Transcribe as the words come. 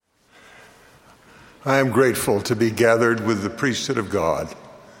I am grateful to be gathered with the priesthood of God,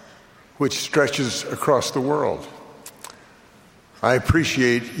 which stretches across the world. I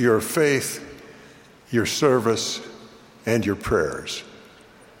appreciate your faith, your service, and your prayers.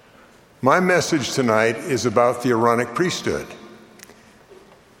 My message tonight is about the Aaronic priesthood.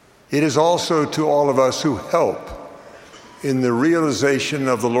 It is also to all of us who help in the realization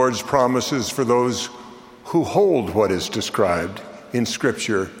of the Lord's promises for those who hold what is described in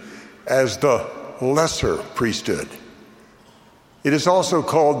Scripture as the lesser priesthood. It is also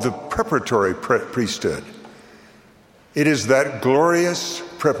called the preparatory priesthood. It is that glorious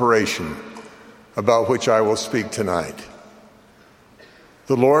preparation about which I will speak tonight.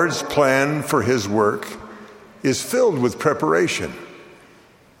 The Lord's plan for his work is filled with preparation.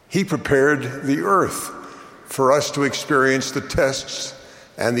 He prepared the earth for us to experience the tests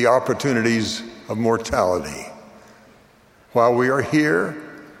and the opportunities of mortality. While we are here,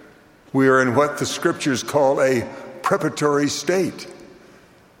 we are in what the Scriptures call a preparatory state.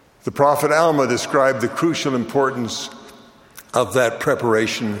 The prophet Alma described the crucial importance of that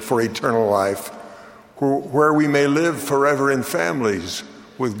preparation for eternal life, where we may live forever in families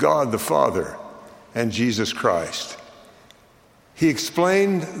with God the Father and Jesus Christ. He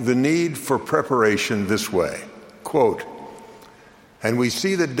explained the need for preparation this way, quote, "And we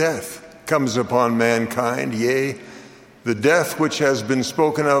see that death comes upon mankind, yea, the death which has been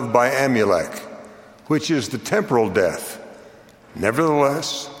spoken of by Amulek, which is the temporal death.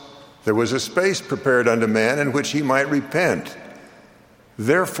 Nevertheless, there was a space prepared unto man in which he might repent.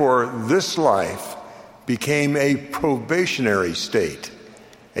 Therefore, this life became a probationary state,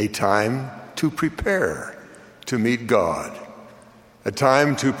 a time to prepare to meet God, a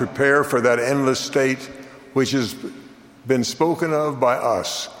time to prepare for that endless state which has been spoken of by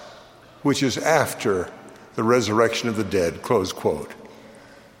us, which is after the resurrection of the dead," close quote.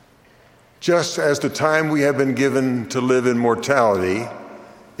 Just as the time we have been given to live in mortality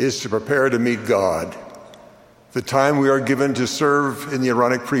is to prepare to meet God, the time we are given to serve in the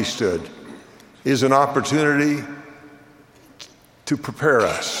Aaronic priesthood is an opportunity to prepare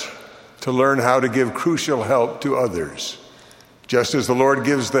us to learn how to give crucial help to others. Just as the Lord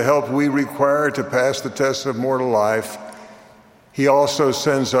gives the help we require to pass the tests of mortal life, he also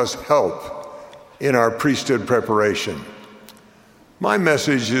sends us help in our priesthood preparation. My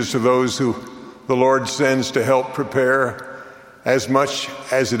message is to those who the Lord sends to help prepare as much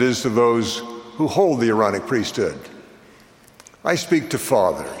as it is to those who hold the Aaronic priesthood. I speak to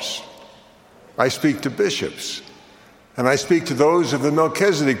fathers, I speak to bishops, and I speak to those of the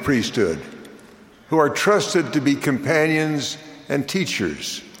Melchizedek priesthood who are trusted to be companions and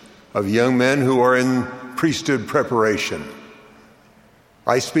teachers of young men who are in priesthood preparation.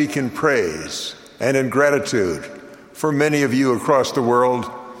 I speak in praise and in gratitude for many of you across the world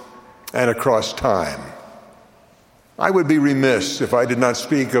and across time. I would be remiss if I did not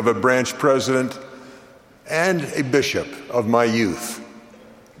speak of a branch president and a bishop of my youth.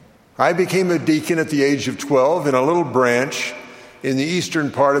 I became a deacon at the age of 12 in a little branch in the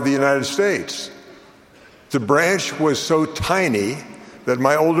eastern part of the United States. The branch was so tiny that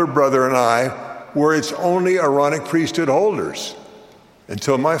my older brother and I were its only Aaronic priesthood holders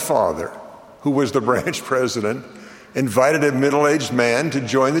until my father, who was the branch president, invited a middle-aged man to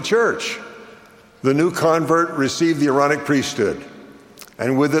join the church. The new convert received the Aaronic priesthood,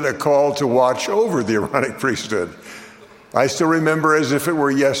 and with it a call to watch over the Aaronic priesthood. I still remember as if it were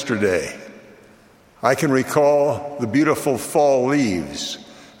yesterday. I can recall the beautiful fall leaves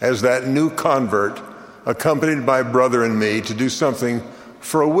as that new convert accompanied my brother and me to do something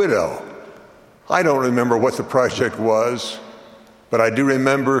for a widow. I don't remember what the project was, but I do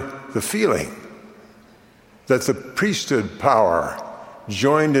remember the feeling that the priesthood power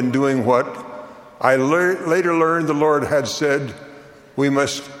joined in doing what I later learned the Lord had said we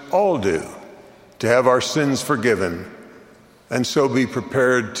must all do to have our sins forgiven and so be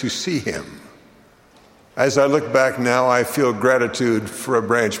prepared to see him. As I look back now, I feel gratitude for a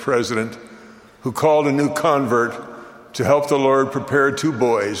branch president who called a new convert to help the Lord prepare two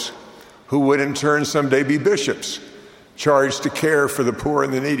boys who would in turn someday be bishops, charged to care for the poor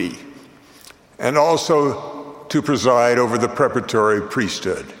and the needy, and also to preside over the preparatory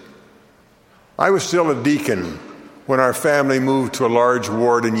priesthood. I was still a deacon when our family moved to a large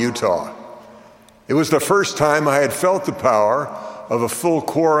ward in Utah. It was the first time I had felt the power of a full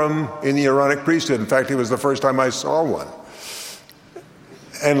quorum in the Aaronic priesthood. In fact, it was the first time I saw one.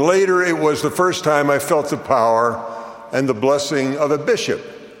 And later, it was the first time I felt the power and the blessing of a bishop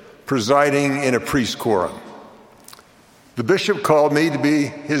presiding in a priest quorum. The bishop called me to be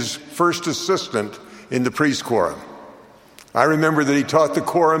his first assistant in the priest quorum. I remember that he taught the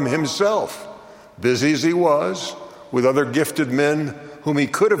quorum himself busy as he was with other gifted men whom he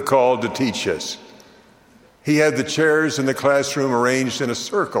could have called to teach us. He had the chairs in the classroom arranged in a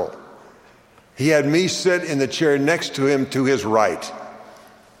circle. He had me sit in the chair next to him to his right.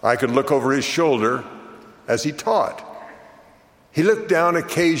 I could look over his shoulder as he taught. He looked down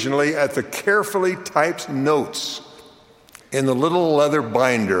occasionally at the carefully typed notes in the little leather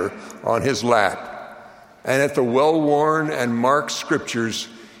binder on his lap, and at the well-worn and marked scriptures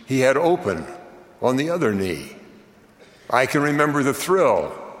he had open on the other knee. I can remember the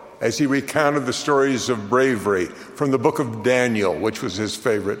thrill as he recounted the stories of bravery from the book of Daniel, which was his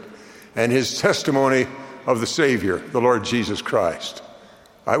favorite, and his testimony of the Savior, the Lord Jesus Christ.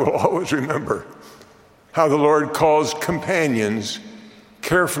 I will always remember how the Lord calls companions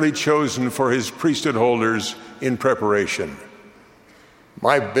carefully chosen for his priesthood holders in preparation.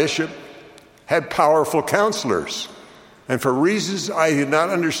 My bishop had powerful counselors, and for reasons I did not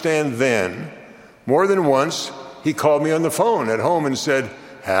understand then, more than once he called me on the phone at home and said,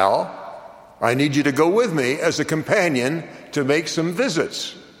 "Hal, I need you to go with me as a companion to make some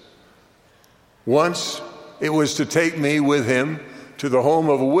visits." Once it was to take me with him to the home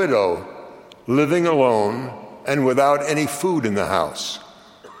of a widow living alone and without any food in the house.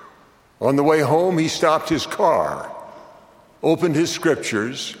 On the way home, he stopped his car, opened his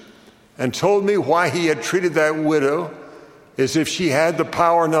scriptures, and told me why he had treated that widow as if she had the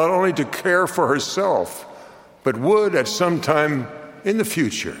power not only to care for herself, but would at some time in the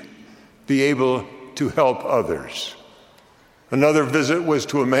future be able to help others. Another visit was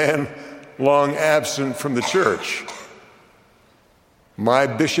to a man long absent from the church. My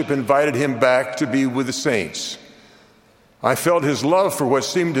bishop invited him back to be with the saints. I felt his love for what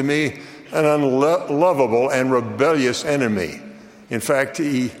seemed to me an unlovable and rebellious enemy. In fact,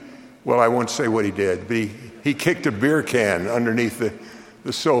 I won't say what he did, but he kicked a beer can underneath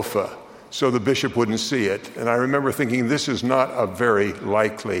the sofa so the bishop wouldn't see it. And I remember thinking, this is not a very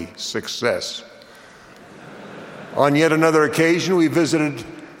likely success. On yet another occasion, we visited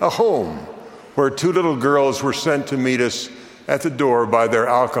a home where two little girls were sent to meet us at the door by their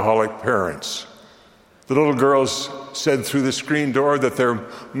alcoholic parents. The little girls said through the screen door that their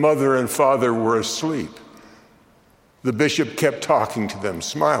mother and father were asleep. The bishop kept talking to them,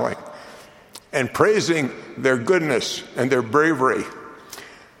 smiling, and praising their goodness and their bravery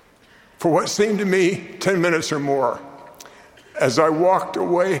for what seemed to me 10 minutes or more. As I walked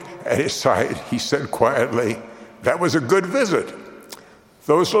away at his side, he said quietly, "That was a good visit.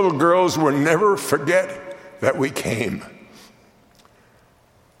 Those little girls will never forget that we came."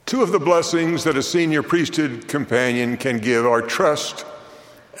 Two of the blessings that a senior priesthood companion can give are trust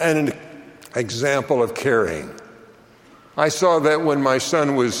and an example of caring. I saw that when my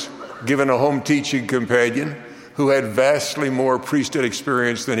son was given a home teaching companion who had vastly more priesthood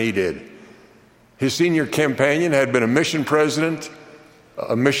experience than he did. His senior companion had been a mission president,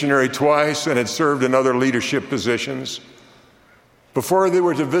 a missionary twice, and had served in other leadership positions. Before they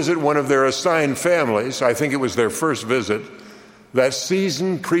were to visit one of their assigned families, I think it was their first visit, that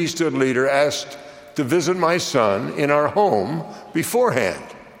seasoned priesthood leader asked to visit my son in our home beforehand.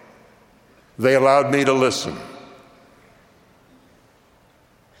 They allowed me to listen.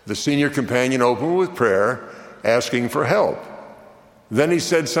 The senior companion opened with prayer, asking for help. Then he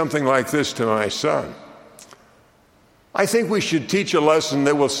said something like this to my son: "I think we should teach a lesson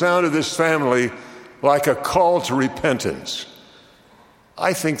that will sound to this family like a call to repentance.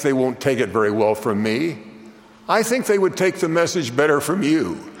 I think they won't take it very well from me. I think they would take the message better from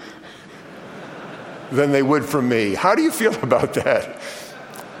you than they would from me. How do you feel about that?"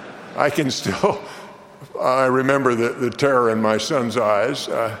 I remember the terror in my son's eyes.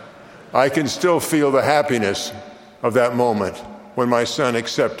 I can still feel the happiness of that moment when my son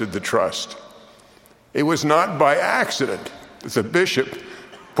accepted the trust. It was not by accident that the bishop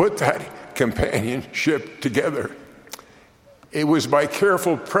put that companionship together. It was by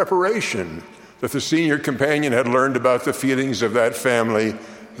careful preparation that the senior companion had learned about the feelings of that family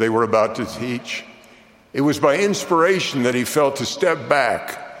they were about to teach. It was by inspiration that he felt to step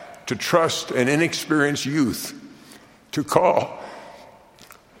back, to trust an inexperienced youth, to call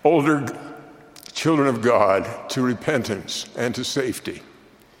older children of God to repentance and to safety.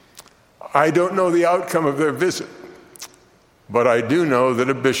 I don't know the outcome of their visit, but I do know that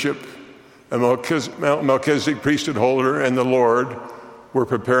a bishop, a Melchizedek priesthood holder, and the Lord were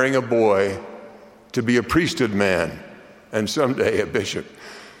preparing a boy to be a priesthood man and someday a bishop.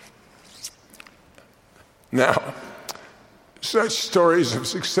 Now, such stories of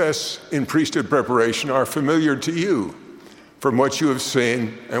success in priesthood preparation are familiar to you from what you have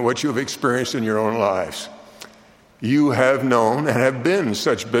seen and what you have experienced in your own lives. You have known and have been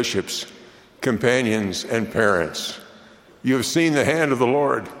such bishops companions, and parents. You have seen the hand of the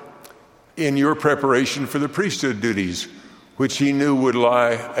Lord in your preparation for the priesthood duties, which he knew would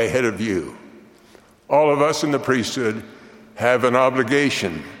lie ahead of you. All of us in the priesthood have an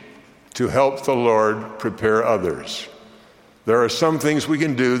obligation to help the Lord prepare others. There are some things we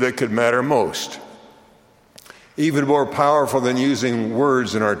can do that could matter most. Even more powerful than using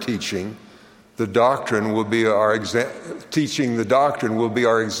words in our teaching, teaching the doctrine will be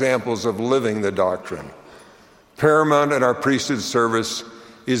our examples of living the doctrine. Paramount in our priesthood service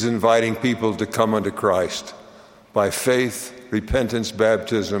is inviting people to come unto Christ by faith, repentance,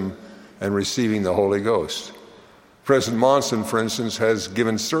 baptism, and receiving the Holy Ghost. President Monson, for instance, has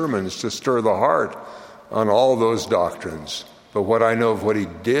given sermons to stir the heart on all those doctrines. But what I know of what he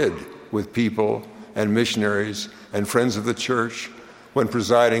did with people and missionaries and friends of the church when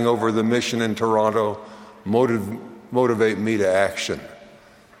presiding over the mission in Toronto motivate me to action.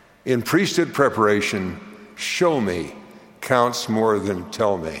 In priesthood preparation, show me counts more than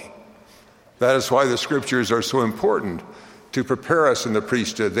tell me. That is why the scriptures are so important to prepare us in the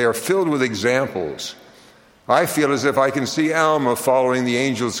priesthood. They are filled with examples. I feel as if I can see Alma following the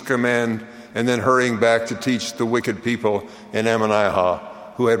angel's command and then hurrying back to teach the wicked people in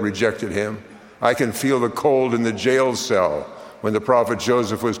Ammonihah who had rejected him. I can feel the cold in the jail cell when the prophet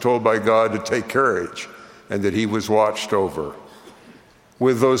Joseph was told by God to take courage and that he was watched over.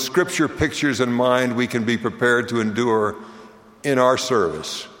 With those scripture pictures in mind, we can be prepared to endure in our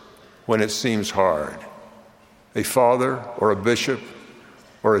service when it seems hard. A father or a bishop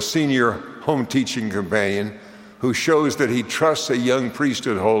or a senior home teaching companion who shows that he trusts a young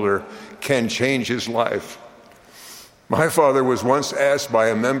priesthood holder can change his life. My father was once asked by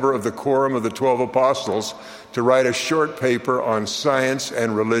a member of the Quorum of the 12 Apostles to write a short paper on science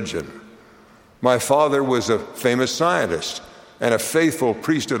and religion. My father was a famous scientist and a faithful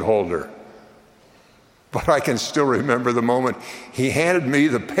priesthood holder. But I can still remember the moment he handed me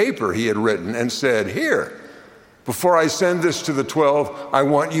the paper he had written and said, "Here, before I send this to the 12, I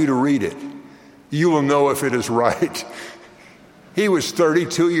want you to read it. You will know if it is right." He was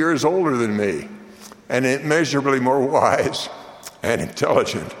 32 years older than me and immeasurably more wise and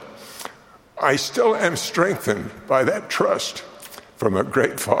intelligent. I still am strengthened by that trust from a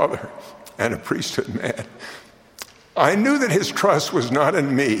great father and a priesthood man. I knew that his trust was not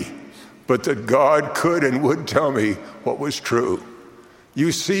in me, but that God could and would tell me what was true.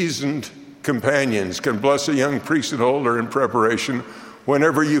 You seasoned companions can bless a young priesthood holder in preparation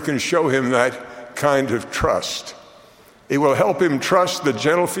whenever you can show him that kind of trust. It will help him trust the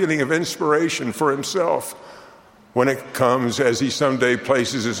gentle feeling of inspiration for himself when it comes as he someday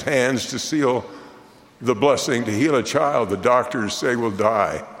places his hands to seal the blessing to heal a child the doctors say will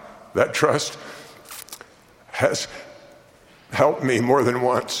die. That trust has helped me more than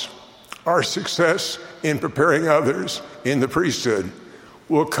once. Our success in preparing others in the priesthood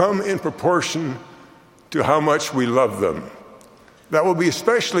will come in proportion to how much we love them. That will be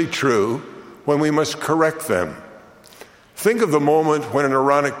especially true when we must correct them. Think of the moment when an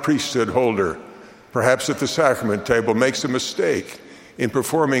Aaronic priesthood holder, perhaps at the sacrament table, makes a mistake in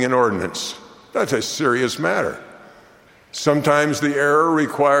performing an ordinance. That's a serious matter. Sometimes the error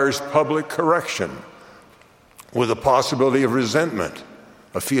requires public correction with the possibility of resentment,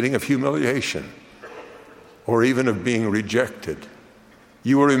 a feeling of humiliation, or even of being rejected.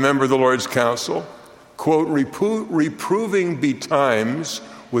 You will remember the Lord's counsel, quote, reproving betimes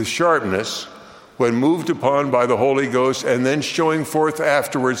with sharpness when moved upon by the Holy Ghost, and then showing forth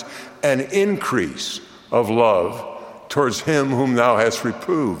afterwards an increase of love towards him whom thou hast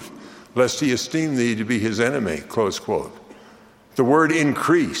reproved, lest he esteem thee to be his enemy, close quote. The word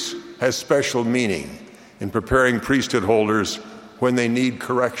increase has special meaning in preparing priesthood holders when they need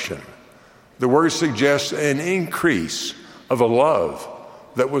correction. The word suggests an increase of a love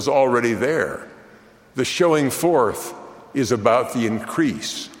that was already there. The showing forth is about the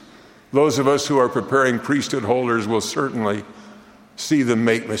increase. Those of us who are preparing priesthood holders will certainly see them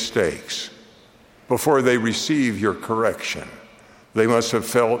make mistakes. Before they receive your correction, they must have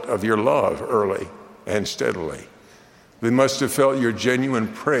felt of your love early and steadily. They must have felt your genuine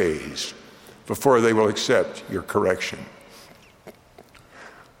praise before they will accept your correction.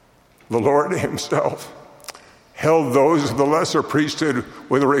 The Lord himself held those of the lesser priesthood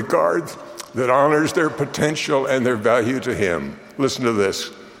with a regard that honors their potential and their value to him. Listen to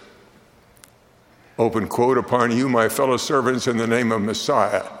this. Open quote, upon you, my fellow servants, in the name of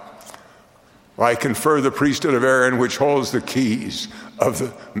Messiah, I confer the priesthood of Aaron, which holds the keys of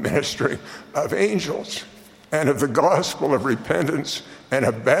the ministry of angels and of the gospel of repentance and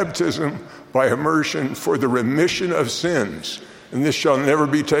of baptism by immersion for the remission of sins and this shall never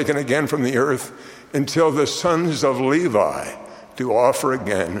be taken again from the earth until the sons of Levi do offer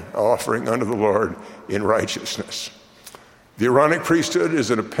again, offering unto the Lord in righteousness. The Aaronic priesthood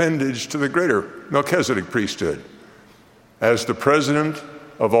is an appendage to the greater Melchizedek priesthood. As the president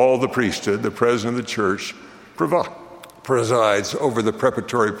of all the priesthood, the president of the church presides over the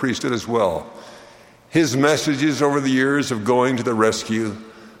preparatory priesthood as well. His messages over the years of going to the rescue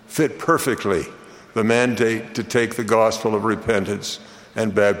fit perfectly the mandate to take the gospel of repentance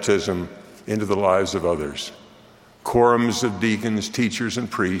and baptism into the lives of others. Quorums of deacons, teachers, and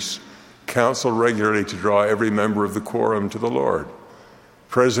priests counsel regularly to draw every member of the quorum to the Lord.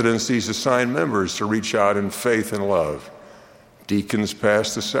 Presidencies assign members to reach out in faith and love. Deacons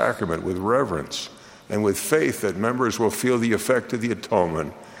pass the sacrament with reverence and with faith that members will feel the effect of the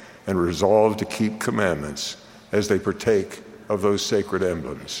atonement and resolve to keep commandments as they partake of those sacred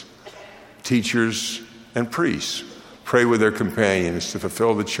emblems. Teachers and priests pray with their companions to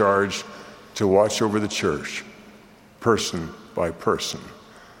fulfill the charge to watch over the church, person by person.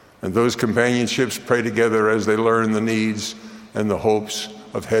 And those companionships pray together as they learn the needs and the hopes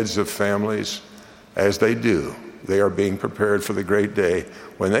of heads of families. As they do, they are being prepared for the great day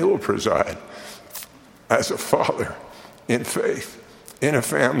when they will preside as a father in faith in a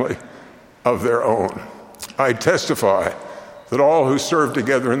family of their own. I testify that all who serve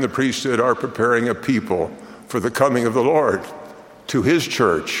together in the priesthood are preparing a people for the coming of the Lord. To his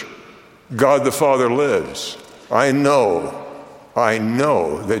church, God the Father lives. I know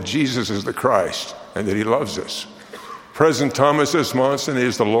that Jesus is the Christ and that he loves us. President Thomas S. Monson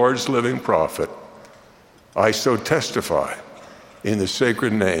is the Lord's living prophet. I so testify in the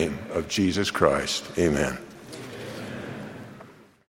sacred name of Jesus Christ. Amen.